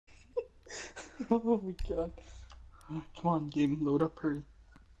Oh my god. Come on, game, load up, hurry.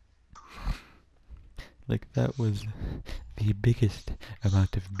 Like, that was the biggest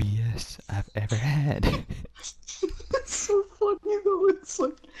amount of BS I've ever had. It's so funny though, it's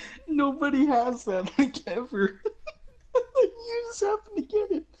like, nobody has that, like, ever. Like, you just happen to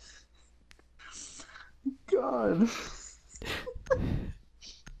get it. God.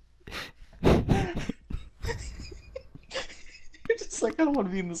 You're just like, I don't want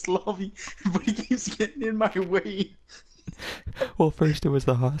to be in this lobby, but he keeps getting in my way. Well, first it was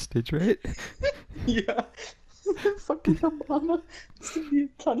the hostage, right? Yeah. Fucking Habana is to be a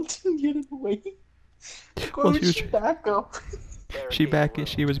cunt and get in the way. Like, why Well, would she back up? she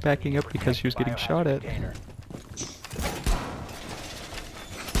was backing up because she was getting shot at.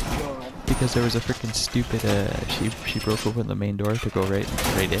 God. Because there was a freaking stupid, she broke open the main door to go right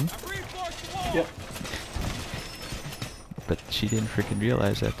in. Yep. But she didn't freaking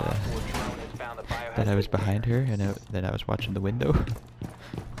realize that, that I was behind her and that I was watching the window.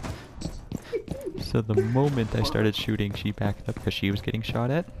 So the moment I started shooting, she backed up because she was getting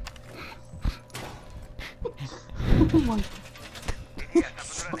shot at. Oh my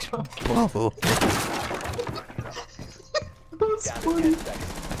Whoa. That was funny.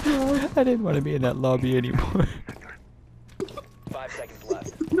 I didn't want to be in that lobby anymore. 5 seconds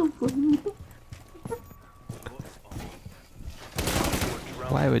left. No funny.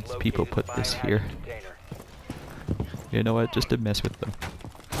 Why would people put this here? You know what? Just to mess with them.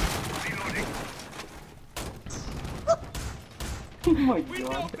 Oh my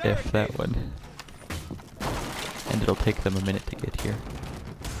god. F that one. And it'll take them a minute to get here.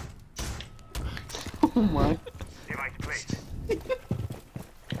 Oh my.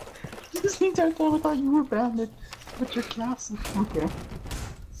 This entire time I thought you were banded, but you're castle. Okay.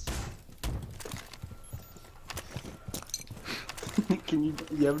 Do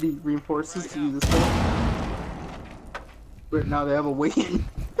you have any reinforcements to do this one? But now they have a way in.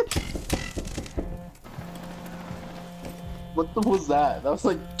 What the was that? That was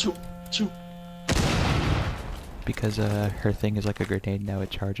like choo choo. Because her thing is like a grenade now, it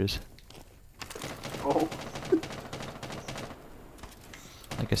charges. Oh.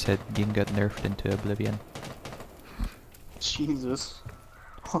 Like I said, Ging got nerfed into oblivion. Jesus.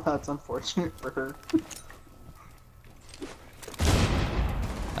 Oh, that's unfortunate for her.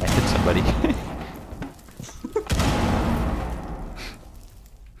 I hit somebody.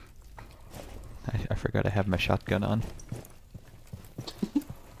 I forgot I have my shotgun on.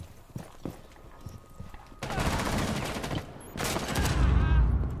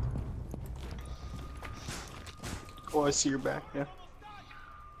 Oh, I see your back, yeah.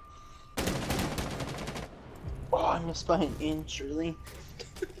 Oh, I missed by an inch, really?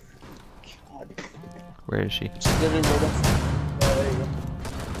 God. Where is she? She's getting rid of. There you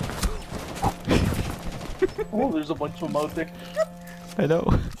go. Oh, there's a bunch of them out there. I know.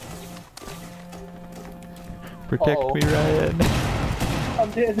 Protect me, Ryan.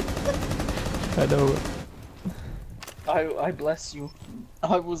 I'm dead. I know. I bless you.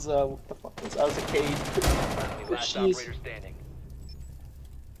 I was what the fuck was I was a cage. But Last she's operator standing.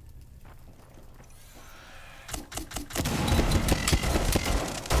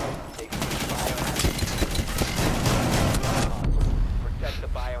 Protect the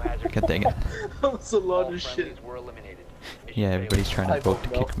biohazard. God dang it. that was a lot All of shit. friendlies were eliminated. Mission Yeah, failed. everybody's trying to I vote to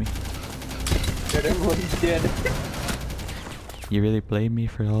vote no. kick me. That everyone's dead. You really blame me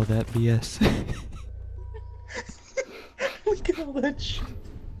for all that BS? Look at all that shit.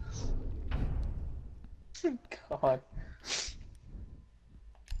 God.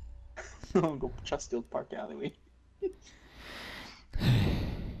 I'm gonna go Chesterfield Park alleyway.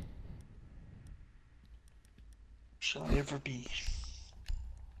 Shall I ever be?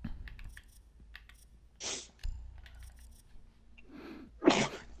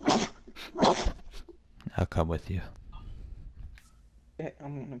 I'll come with you. Okay,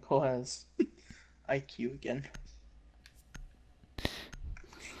 I'm gonna go as IQ again.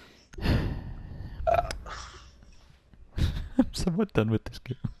 I'm somewhat done with this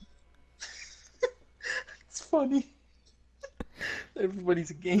game. It's funny. Everybody's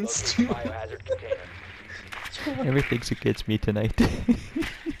against Locate the you. biohazard container. Everything's against me tonight.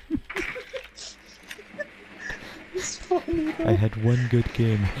 It's funny. I had one good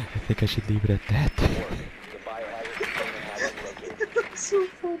game. I think I should leave it at that. The biohazard container has been located. It's so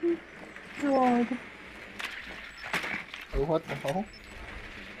funny. God. Oh, what the hell?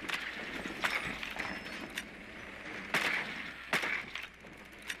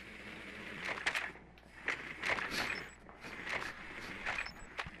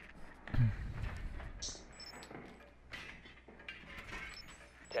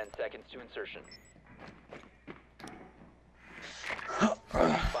 10 seconds to insertion.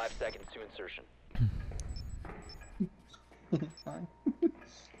 5 seconds to insertion. Fine.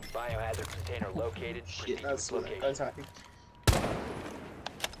 Biohazard container located. Proceed Shit, to that's its what location. I was happy.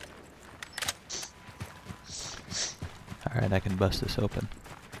 Alright, I can bust this open.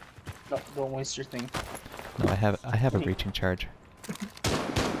 No, don't waste your thing. No, I have a breaching charge.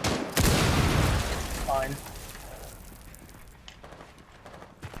 Fine.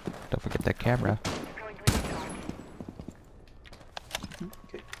 Don't forget that camera.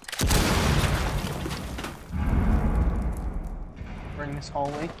 Okay. Bring this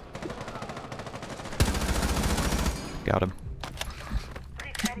hallway. Got him.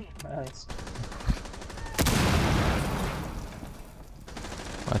 Nice.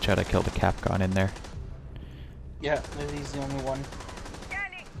 Watch out, I killed a Capcom in there. Yeah, he's the only one.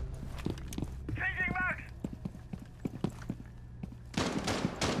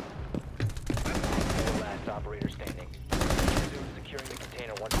 The last operator standing. Resume securing the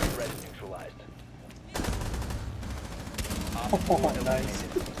container once the threat is neutralized. Oh, nice.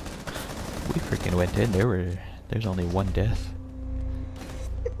 We freaking went in. There's only one death.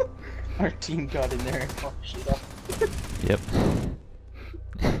 Our team got in there and fucked shit up. Yep.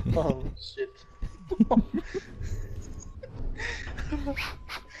 Oh shit.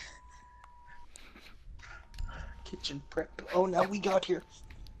 Kitchen prep. Oh, now we got here.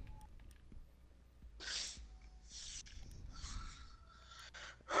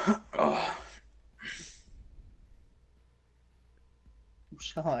 Oh. Who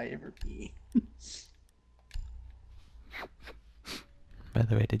shall I ever be? By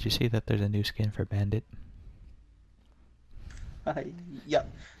the way, did you see that there's a new skin for Bandit?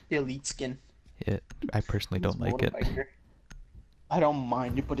 Yep, the elite skin. I personally don't like it. Motorbiker. I don't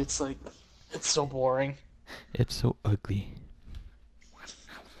mind it, but it's like, it's so boring. It's so ugly.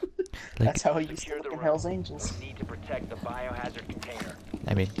 That's how I used to Secure look the in room. Hell's Angels. Need to protect the biohazard container.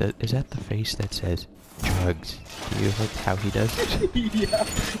 I mean, is that the face that says drugs? Do you like how he does it? Yeah.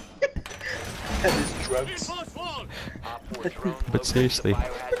 That is drugs. Op 4 drone But located seriously, the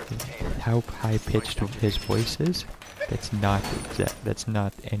biohazard container. how high pitched his voice is? That's not exact. That's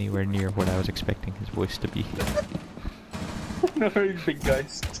not anywhere near what I was expecting his voice to be. No, big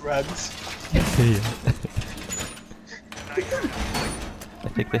guys. Drugs. Yeah. I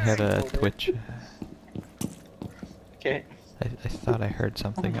think they had a Twitch. Okay. I thought I heard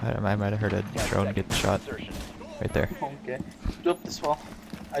something. I might have heard a drone get shot Insertion. right there. Okay. Do up this wall.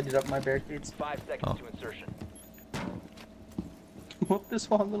 I did up my barricades. 5 seconds Oh. to insertion. Do up this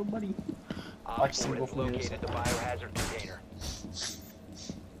wall, little buddy. Op Watch 4 them go has from the other located the biohazard container.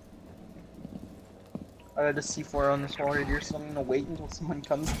 I got a C4 on this wall right here, so I'm gonna wait until someone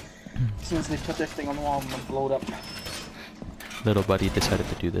comes. As soon as they put their thing on the wall, I'm gonna blow it up. Little buddy decided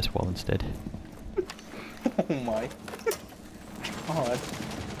to do this wall instead. Oh my. God.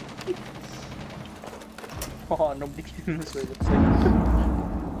 Oh, nobody came this way, looks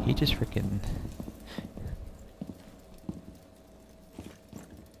like. He just freaking.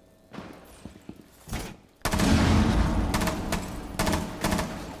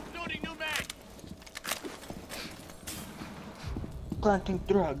 Planting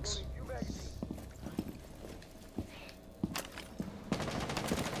drugs.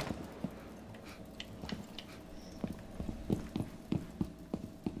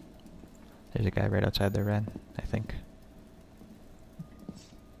 There's a guy right outside the ren, I think.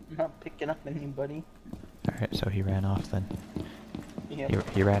 I'm not picking up anybody. Alright, so he ran off then. Yeah.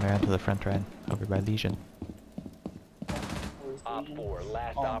 He ran around to the front ren, over by Legion. Where's the Op Legion? 4,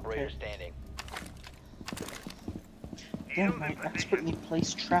 last Oh, operator okay. standing. Damn, my expertly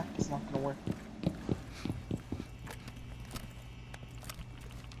placed trap is not gonna work.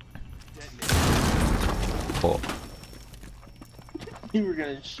 Oh, You were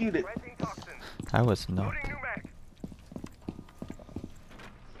gonna shoot it. I was not.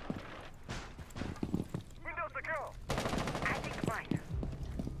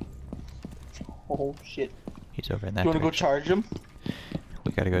 Oh shit. He's over in that You wanna go direction. charge him?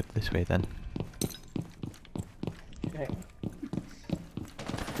 We gotta go this way then. Okay.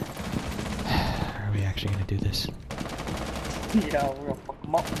 Are we actually gonna do this? Yeah, we're gonna fuck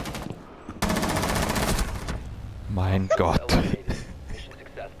him up. Mein Gott. Eliminated. Mission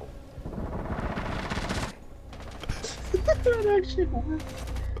successful. That actually worked.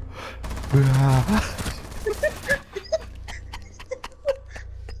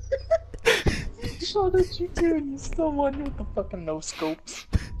 He shot at you too, and you still won with the fucking no scopes.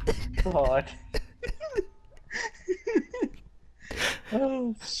 God.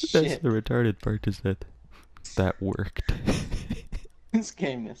 Oh That's shit. the retarded part, is that that worked. This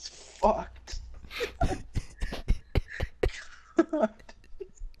game is fucked. God.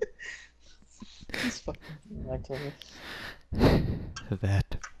 This fucking game, I tell you.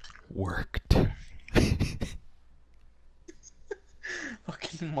 That worked.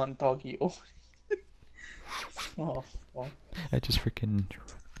 Fucking Montagne. Oh, fuck. I just freaking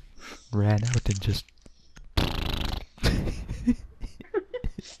ran out and just.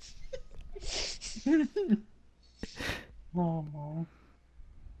 Oh, no.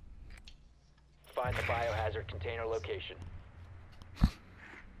 Find the biohazard container location.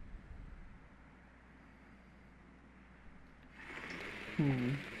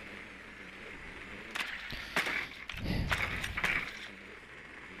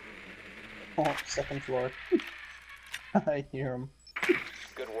 Oh, second floor. I hear him.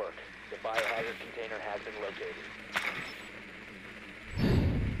 Good work. The biohazard container has been located.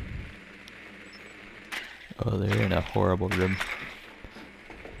 Oh, they're in a horrible room.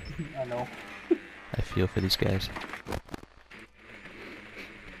 I know. I feel for these guys.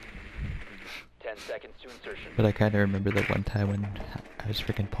 10 seconds to insertion. But I kind of remember that one time when I was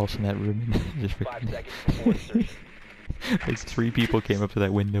freaking pulsing that room and just 5 freaking. seconds before insertion. Like 3 people came up to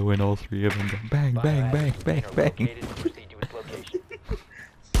that window and all 3 of them go bang, bang, bang, Biohazard bang, container bang. located. Proceed to its location.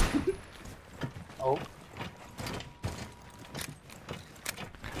 Oh,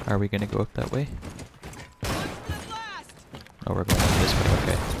 Are we gonna go up that way? Oh, we're going up this way,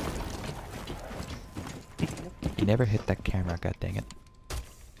 okay. You never hit that camera, god dang it.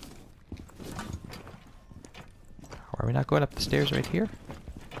 Are we not going up the stairs right here?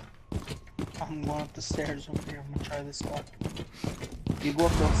 I'm going up the stairs over here. I'm gonna try this one. You go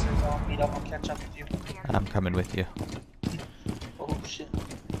up those stairs, I'll meet up, I'll catch up with you. I'm coming with you. Oh shit.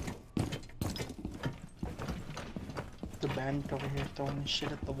 The bandit over here throwing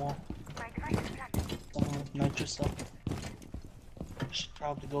shit at the wall. Someone ignite yourself. I should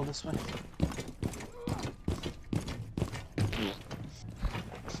probably go this way.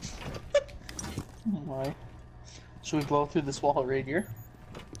 Alright. Should we blow through this wall right here?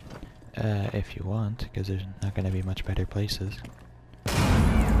 If you want, because there's not gonna be much better places.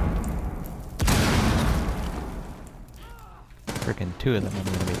 Frickin' 2 of them I'm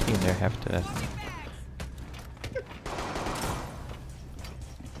gonna be in there have to.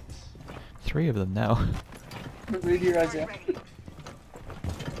 3 of them now. Right here, Isaiah.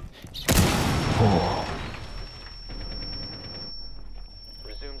 Oh.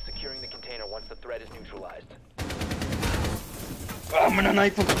 Resume securing the container once the threat is neutralized. I'm gonna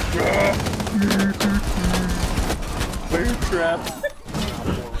knife him. Bear trap. Op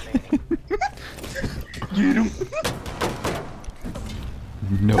 4 remaining. Get him.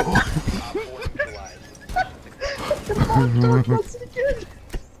 No. Op 4 neutralized.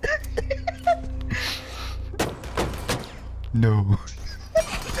 No.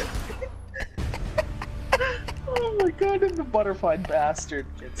 Oh my god, and the butterfly bastard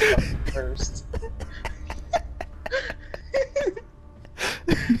gets fucking first.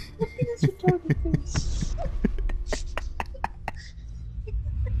 Look at his retarded face.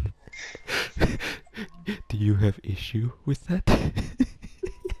 Do you have issue with that?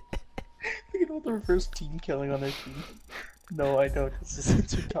 Look at all the reverse team killing on their team. No, I don't. It's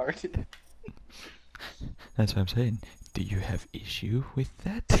retarded. That's what I'm saying. Do you have issue with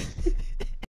that?